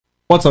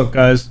What's up,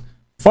 guys?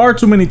 Far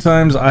too many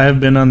times I have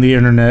been on the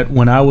internet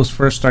when I was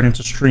first starting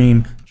to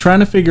stream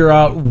trying to figure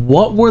out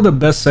what were the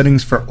best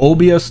settings for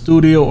OBS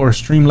Studio or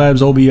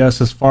Streamlabs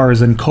OBS as far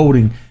as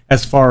encoding,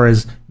 as far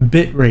as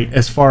bitrate,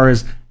 as far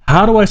as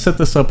how do I set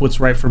this up what's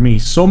right for me.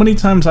 So many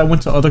times I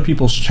went to other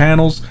people's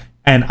channels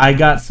and I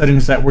got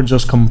settings that were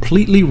just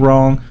completely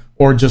wrong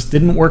or just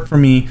didn't work for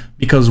me,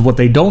 because what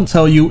they don't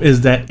tell you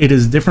is that it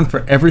is different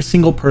for every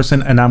single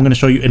person, and I'm going to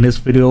show you in this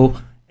video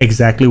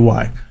exactly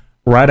why,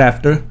 right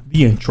after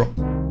the intro.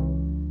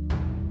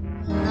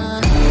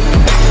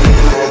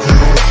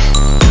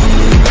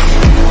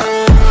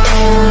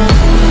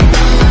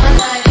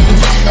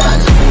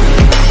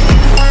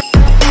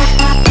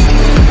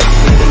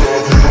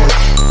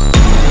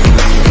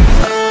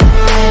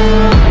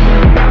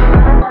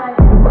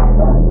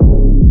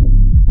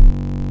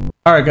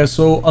 Alright guys,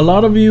 so a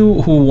lot of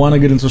you who want to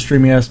get into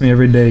streaming ask me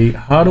every day,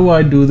 how do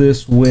I do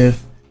this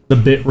with the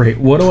bitrate?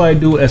 What do I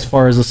do as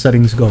far as the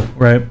settings go,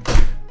 right?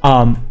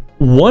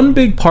 One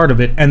big part of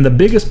it, and the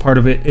biggest part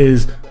of it,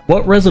 is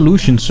what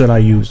resolution should I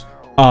use?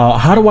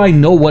 How do I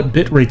know what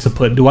bitrate to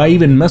put? Do I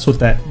even mess with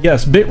that?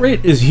 Yes,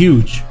 bitrate is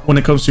huge when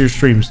it comes to your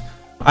streams.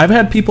 I've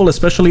had people,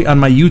 especially on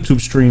my YouTube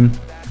stream,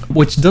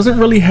 which doesn't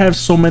really have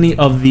so many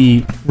of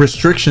the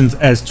restrictions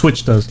as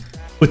Twitch does.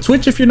 With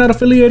Twitch, if you're not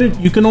affiliated,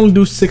 you can only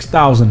do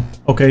 6,000,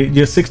 okay?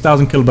 Yeah,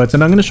 6,000 kilobytes.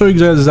 And I'm going to show you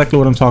guys exactly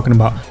what I'm talking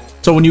about.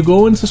 So when you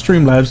go into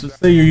Streamlabs, let's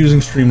say you're using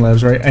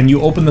Streamlabs, right? And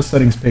you open the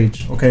settings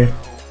page, okay?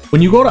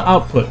 When you go to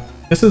output,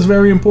 this is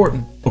very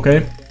important,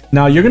 okay?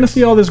 Now, you're going to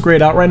see all this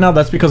grayed out right now.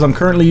 That's because I'm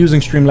currently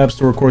using Streamlabs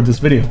to record this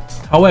video.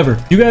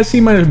 However, you guys see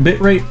my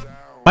bitrate?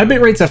 My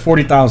bitrate's at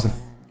 40,000,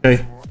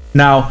 okay?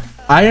 Now,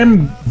 I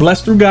am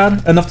blessed through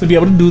God enough to be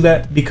able to do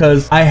that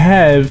because I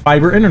have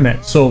fiber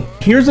internet. So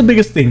here's the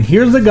biggest thing.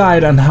 Here's the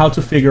guide on how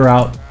to figure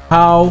out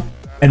how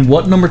and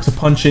what number to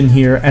punch in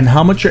here and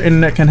how much your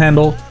internet can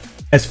handle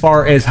as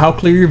far as how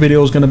clear your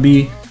video is going to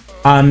be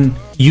on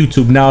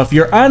YouTube. Now, if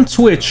you're on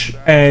Twitch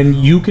and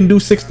you can do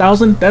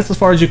 6,000, that's as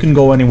far as you can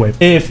go anyway.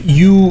 If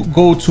you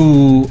go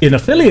to an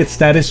affiliate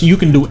status, you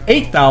can do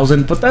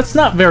 8,000, but that's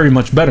not very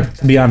much better,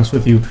 to be honest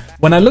with you.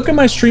 When I look at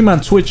my stream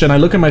on Twitch and I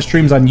look at my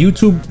streams on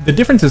YouTube, the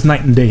difference is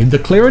night and day. The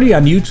clarity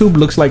on YouTube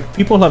looks like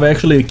people have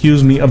actually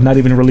accused me of not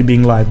even really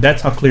being live.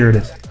 That's how clear it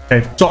is.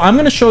 Okay, so I'm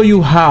going to show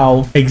you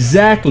how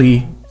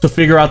exactly to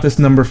figure out this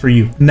number for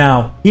you.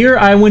 Now, here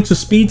I went to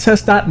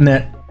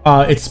speedtest.net.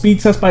 It's speed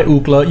test by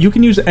Ookla. You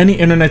can use any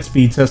internet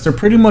speed test. They're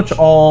pretty much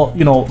all,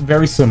 you know,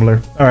 very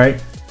similar. All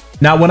right.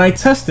 Now, when I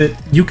test it,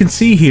 you can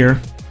see here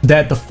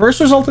that the first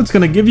result it's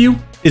going to give you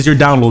is your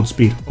download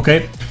speed.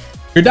 Okay.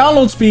 Your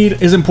download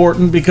speed is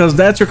important because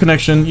that's your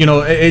connection. You know,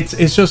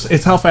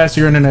 it's how fast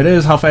your internet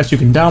is, how fast you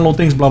can download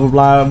things, blah, blah,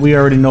 blah. We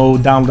already know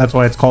that's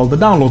why it's called the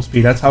download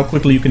speed. That's how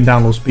quickly you can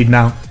download speed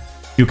now.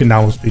 You can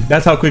download speed.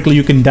 That's how quickly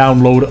you can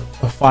download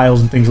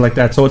files and things like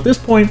that. So at this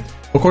point,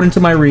 according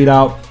to my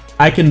readout,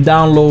 I can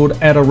download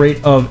at a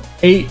rate of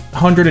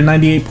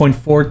 898.43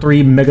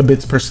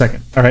 megabits per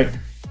second. All right.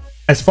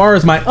 As far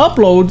as my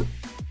upload,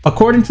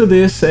 according to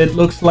this, it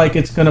looks like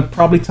it's going to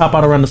probably top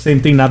out around the same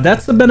thing. Now,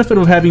 that's the benefit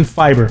of having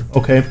fiber,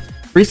 okay?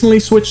 Recently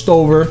switched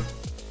over,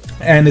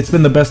 and it's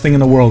been the best thing in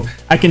the world.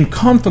 I can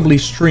comfortably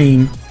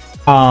stream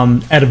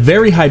at a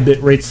very high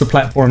bit rates to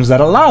platforms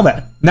that allow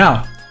that.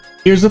 Now,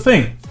 here's the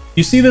thing.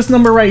 You see this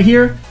number right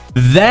here?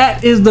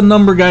 That is the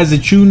number, guys,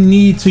 that you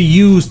need to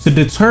use to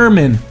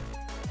determine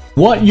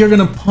what you're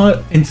going to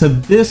put into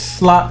this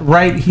slot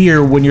right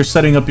here when you're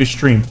setting up your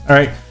stream, all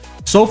right?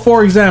 So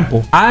for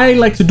example, I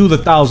like to do the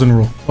 1,000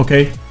 rule.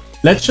 Okay,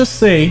 let's just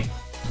say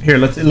here,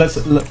 let's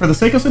for the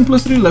sake of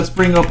simplicity, let's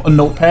bring up a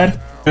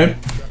notepad. Okay,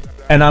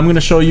 and I'm going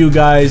to show you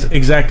guys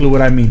exactly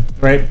what I mean,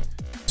 right?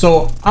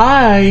 So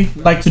I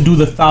like to do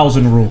the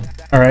 1,000 rule.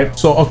 All right,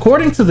 so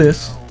according to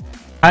this,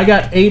 I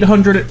got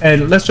 800,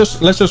 and let's just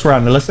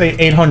round it. Let's say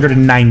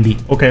 890.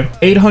 Okay,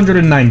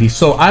 890.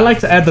 So I like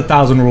to add the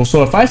 1,000 rule.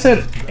 So if I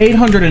said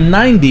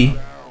 890,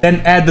 then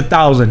add the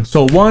 1,000.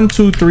 So 1,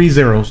 2, 3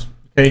 zeros.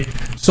 Okay,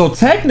 so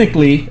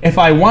technically, if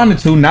I wanted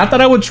to, not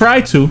that I would try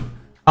to,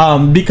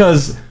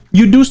 because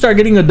you do start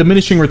getting a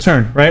diminishing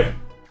return, right?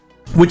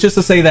 Which is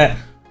to say that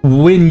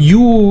when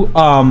you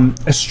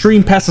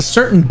stream past a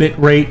certain bit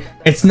rate,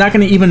 it's not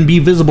going to even be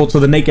visible to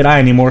the naked eye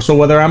anymore. So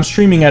whether I'm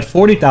streaming at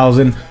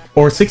 40,000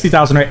 or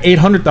 60,000 or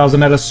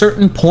 800,000, at a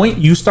certain point,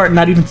 you start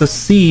not even to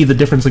see the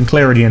difference in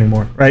clarity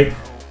anymore, right?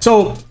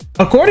 So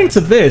according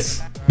to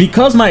this,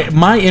 because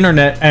my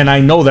internet, and I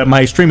know that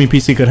my streaming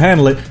PC could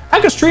handle it, I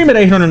could stream at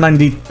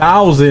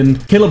 890,000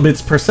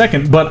 kilobits per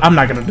second, but I'm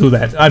not going to do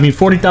that. I mean,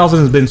 40,000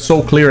 has been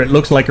so clear, it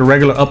looks like a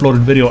regular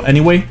uploaded video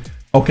anyway.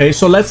 Okay,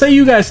 so let's say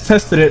you guys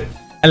tested it,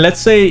 and let's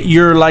say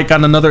you're like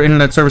on another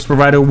internet service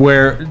provider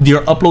where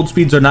your upload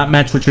speeds are not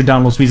matched with your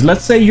download speeds.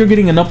 Let's say you're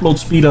getting an upload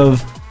speed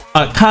of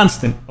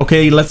constant.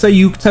 Okay, let's say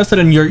you tested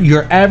and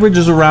your average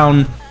is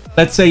around,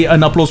 let's say,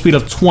 an upload speed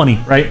of 20,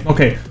 right?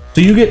 Okay,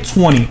 so you get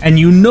 20, and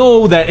you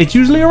know that it's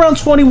usually around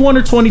 21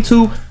 or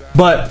 22,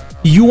 but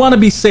you want to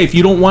be safe.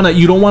 You don't want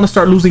to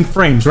start losing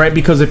frames, right?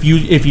 Because if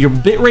your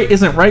bitrate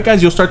isn't right,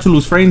 guys, you'll start to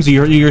lose frames.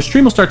 Your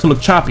stream will start to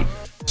look choppy.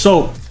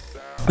 So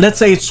let's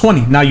say it's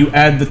 20. Now you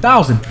add the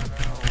 1,000.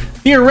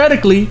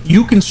 Theoretically,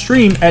 you can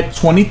stream at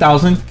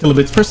 20,000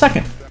 kilobits per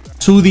second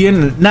to the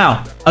internet.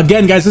 Now,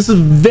 again, guys, this is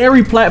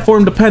very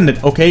platform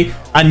dependent, okay?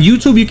 On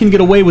YouTube, you can get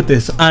away with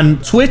this.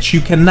 On Twitch, you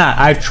cannot.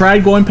 I've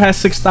tried going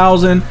past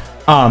 6,000.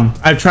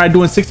 I've tried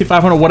doing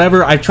 6,500,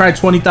 whatever. I've tried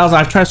 20,000.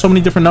 I've tried so many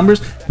different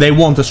numbers. They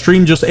won't. The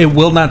stream it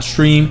will not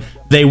stream.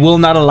 They will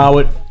not allow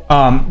it.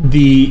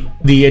 The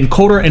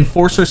encoder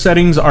enforcer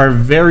settings are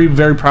very,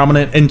 very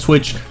prominent in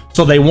Twitch,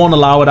 so they won't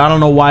allow it. I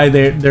don't know why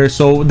they're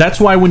so. That's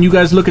why when you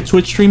guys look at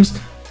Twitch streams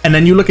and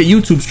then you look at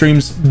YouTube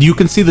streams, you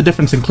can see the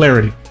difference in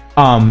clarity.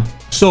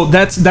 So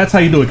that's how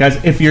you do it,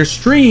 guys. If your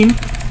stream,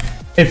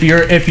 if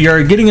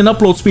you're getting an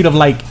upload speed of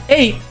like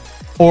 8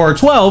 or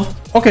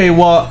 12, okay,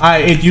 well,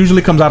 it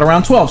usually comes out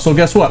around 12. So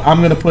guess what?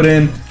 I'm gonna put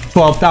in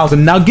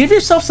 12,000. Now give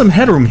yourself some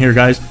headroom here,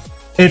 guys.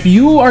 If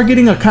you are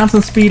getting a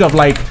constant speed of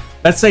like,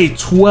 let's say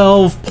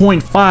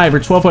 12.5 or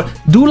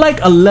 12, do like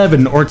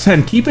 11 or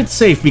 10. Keep it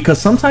safe,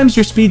 because sometimes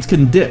your speeds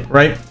can dip,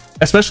 right?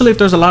 Especially if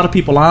there's a lot of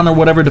people on or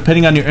whatever,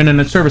 depending on your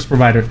internet service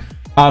provider.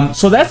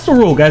 So that's the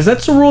rule, guys.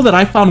 That's the rule that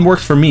I found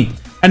works for me.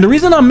 And the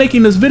reason I'm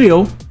making this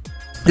video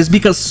is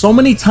because so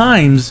many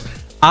times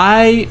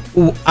I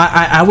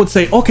would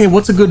say, okay,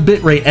 what's a good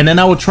bit rate? And then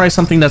I would try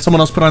something that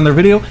someone else put on their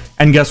video,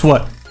 and guess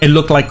what? It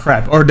looked like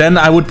crap. Or then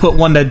I would put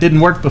one that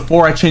didn't work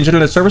before I changed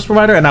internet service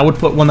provider, and I would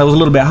put one that was a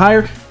little bit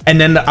higher, and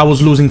then I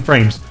was losing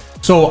frames.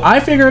 So I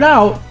figured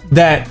out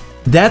that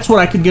that's what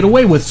I could get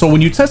away with. So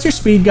when you test your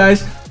speed,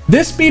 guys,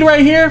 this speed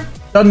right here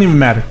doesn't even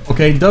matter,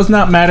 okay? Does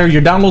not matter.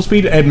 Your download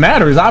speed, it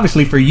matters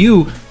obviously for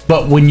you,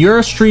 but when you're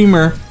a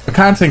streamer, a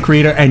content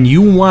creator, and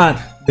you want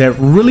that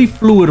really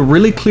fluid,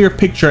 really clear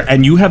picture,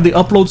 and you have the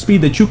upload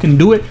speed that you can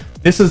do it,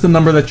 this is the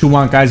number that you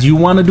want, guys. You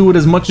want to do it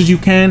as much as you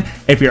can.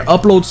 If your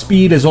upload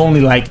speed is only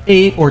like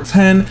 8 or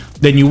 10,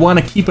 then you want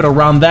to keep it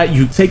around that.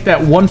 You take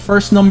that one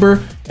first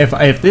number.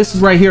 If this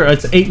is right here,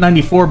 it's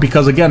 894,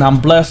 because again,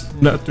 I'm blessed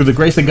through the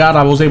grace of God.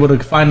 I was able to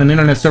find an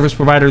internet service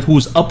provider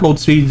whose upload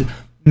speeds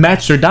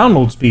match their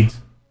download speeds.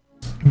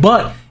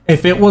 But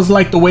if it was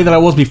like the way that I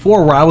was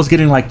before, where I was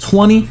getting like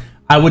 20,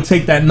 I would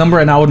take that number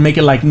and I would make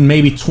it like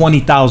maybe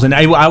 20,000.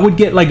 I would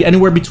get like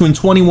anywhere between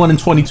 21 and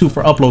 22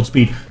 for upload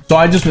speed. So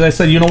I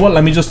said, you know what,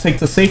 let me just take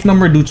the safe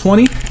number, do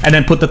 20, and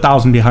then put the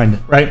 1,000 behind it,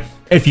 right?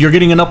 If you're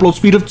getting an upload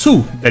speed of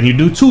 2, then you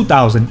do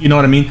 2,000. You know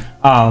what I mean?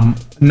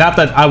 Not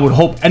that I would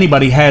hope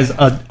anybody has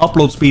an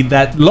upload speed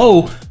that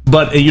low,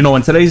 but you know,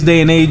 in today's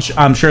day and age,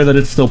 I'm sure that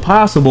it's still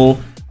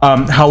possible.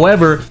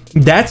 However,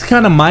 that's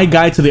kind of my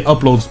guide to the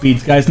upload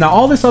speeds, guys. Now,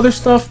 all this other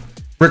stuff,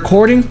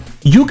 recording,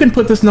 you can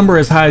put this number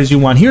as high as you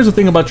want. Here's the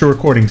thing about your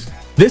recordings.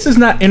 This is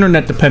not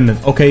internet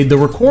dependent, okay? The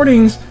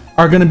recordings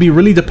are going to be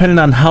really dependent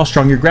on how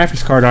strong your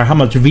graphics card are, how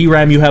much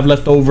VRAM you have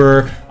left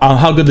over,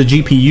 how good the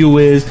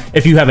GPU is.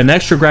 If you have an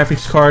extra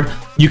graphics card,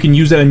 you can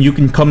use it, and you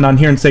can come down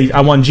here and say,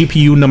 I want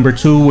GPU number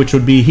 2, which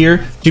would be here.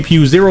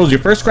 GPU 0 is your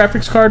first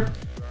graphics card.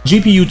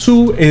 GPU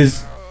 0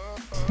 is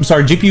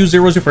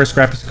your first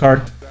graphics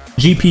card.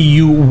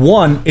 GPU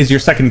 1 is your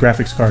second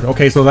graphics card.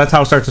 Okay, so that's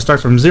how it starts. It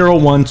starts from 0,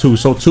 1, 2.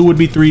 So 2 would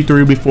be 3,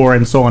 3 would be 4,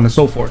 and so on and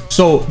so forth.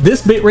 So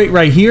this bitrate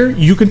right here,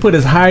 you can put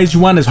as high as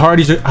you want, as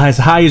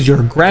high as your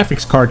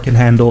graphics card can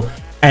handle,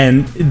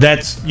 and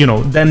that's, you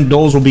know, then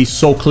those will be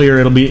so clear,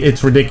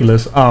 it's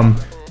ridiculous. And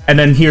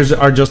then here's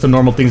are just the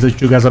normal things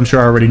that you guys, I'm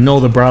sure, already know.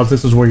 The browse,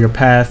 this is where your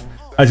path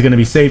is going to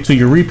be saved to.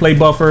 Your replay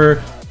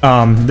buffer,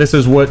 this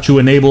is what you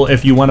enable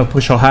if you want to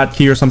push a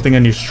hotkey or something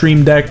on your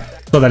stream deck,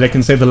 so that it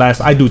can save the last.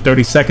 I do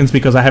 30 seconds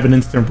because I have an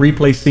instant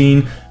replay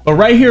scene. But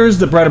right here is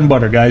the bread and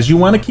butter, guys. You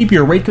want to keep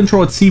your rate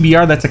control at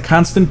CBR. That's a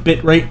constant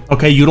bit rate,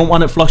 okay? You don't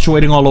want it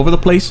fluctuating all over the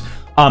place,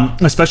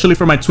 especially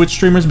for my Twitch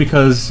streamers,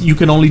 because you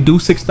can only do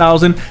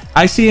 6,000.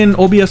 I see in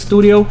OBS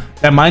Studio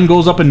that mine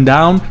goes up and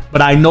down,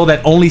 but I know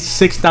that only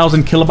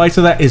 6,000 kilobytes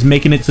of that is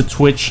making it to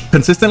Twitch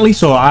consistently,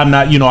 so I'm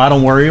not, you know, I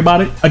don't worry about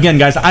it. Again,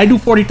 guys, I do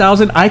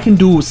 40,000. I can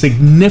do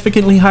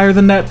significantly higher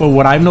than that, but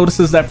what I've noticed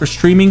is that for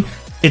streaming,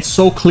 it's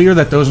so clear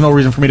that there's no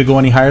reason for me to go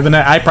any higher than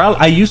that.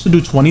 I used to do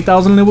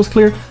 20,000 and it was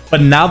clear,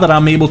 but now that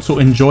I'm able to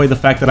enjoy the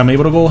fact that I'm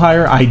able to go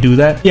higher, I do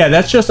that. Yeah,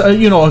 that's just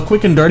you know, a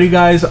quick and dirty,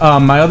 guys.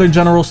 My other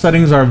general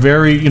settings are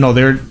very, you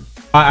know,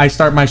 I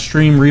start my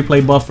stream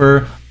replay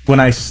buffer when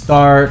I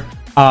start.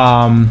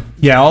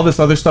 Yeah, all this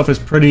other stuff is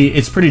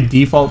pretty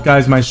default,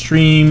 guys. My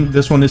stream,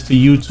 this one is to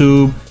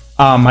YouTube.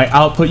 My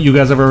output, you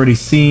guys have already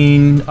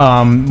seen,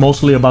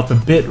 mostly about the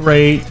bit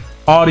rate.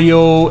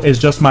 Audio is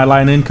just my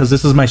line in, because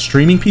this is my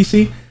streaming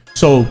PC.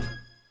 So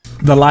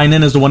the line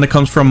in is the one that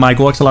comes from my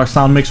GoXLR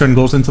sound mixer and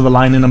goes into the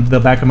line in of the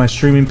back of my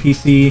streaming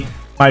PC.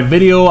 My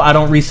video, I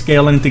don't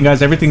rescale anything,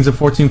 guys. Everything's at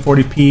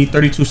 1440p,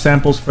 32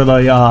 samples for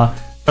the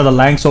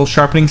Langso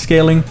sharpening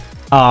scaling.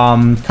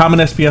 Common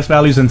SPS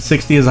values, and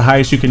 60 is the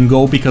highest you can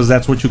go, because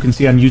that's what you can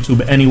see on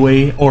YouTube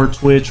anyway, or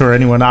Twitch, or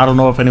anyone. I don't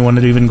know if anyone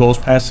that even goes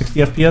past 60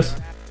 FPS.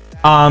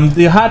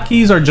 The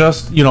hotkeys are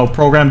just, you know,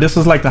 programmed. This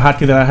is like the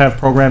hotkey that I have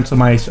programmed to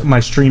my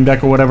Stream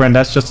Deck or whatever, and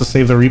that's just to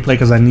save the replay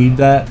because I need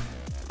that.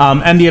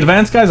 And the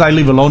advanced guys I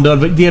leave alone.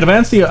 The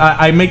advanced,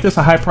 I make this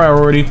a high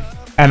priority,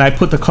 and I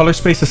put the color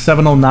space to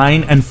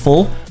 709 and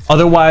full.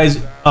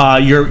 Otherwise,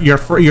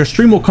 your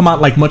stream will come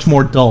out like much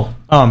more dull.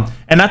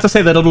 And not to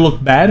say that it'll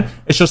look bad.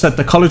 It's just that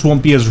the colors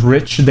won't be as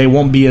rich. They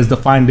won't be as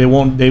defined. They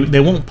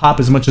won't pop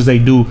as much as they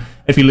do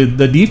if you.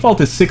 The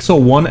default is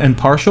 601 and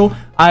partial.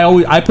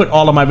 I put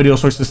all of my video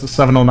sources to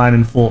 709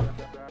 and full.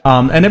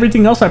 And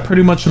everything else I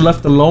pretty much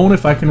left alone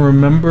if I can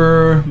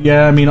remember.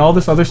 Yeah, I mean all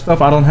this other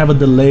stuff. I don't have a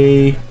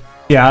delay.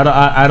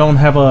 Yeah, I don't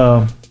have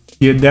a.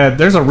 Yeah,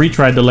 there's a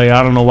retry delay.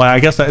 I don't know why. I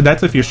guess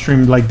that's if your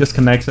stream like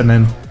disconnects and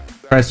then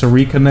tries to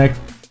reconnect.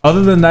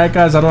 Other than that,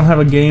 guys, I don't have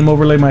a game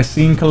overlay. My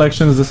scene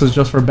collections, this is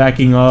just for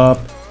backing up.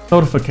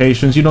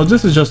 Notifications, you know,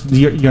 this is just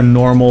your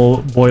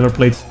normal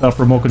boilerplate stuff.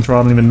 Remote control,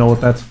 I don't even know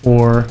what that's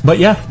for. But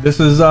yeah, this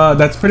is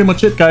that's pretty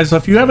much it, guys. So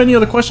if you have any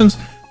other questions,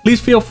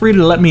 please feel free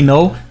to let me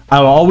know. I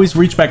will always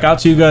reach back out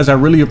to you guys. I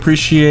really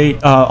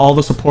appreciate all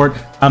the support.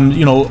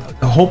 You know,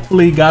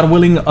 hopefully, God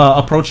willing,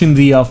 approaching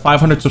the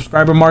 500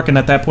 subscriber mark, and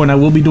at that point, I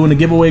will be doing a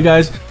giveaway,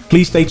 guys.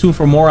 Please stay tuned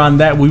for more on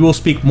that. We will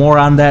speak more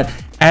on that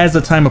as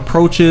the time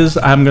approaches.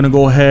 I'm gonna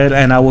go ahead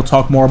and I will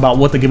talk more about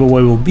what the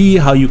giveaway will be,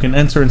 how you can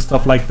enter and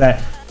stuff like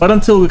that. But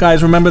until,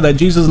 guys, remember that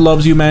Jesus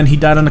loves you, man. He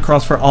died on the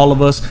cross for all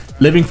of us.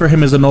 Living for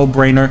him is a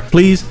no-brainer.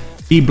 Please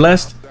be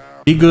blessed,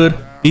 be good,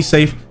 be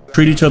safe,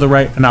 treat each other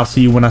right, and I'll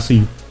see you when I see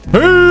you.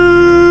 Peace!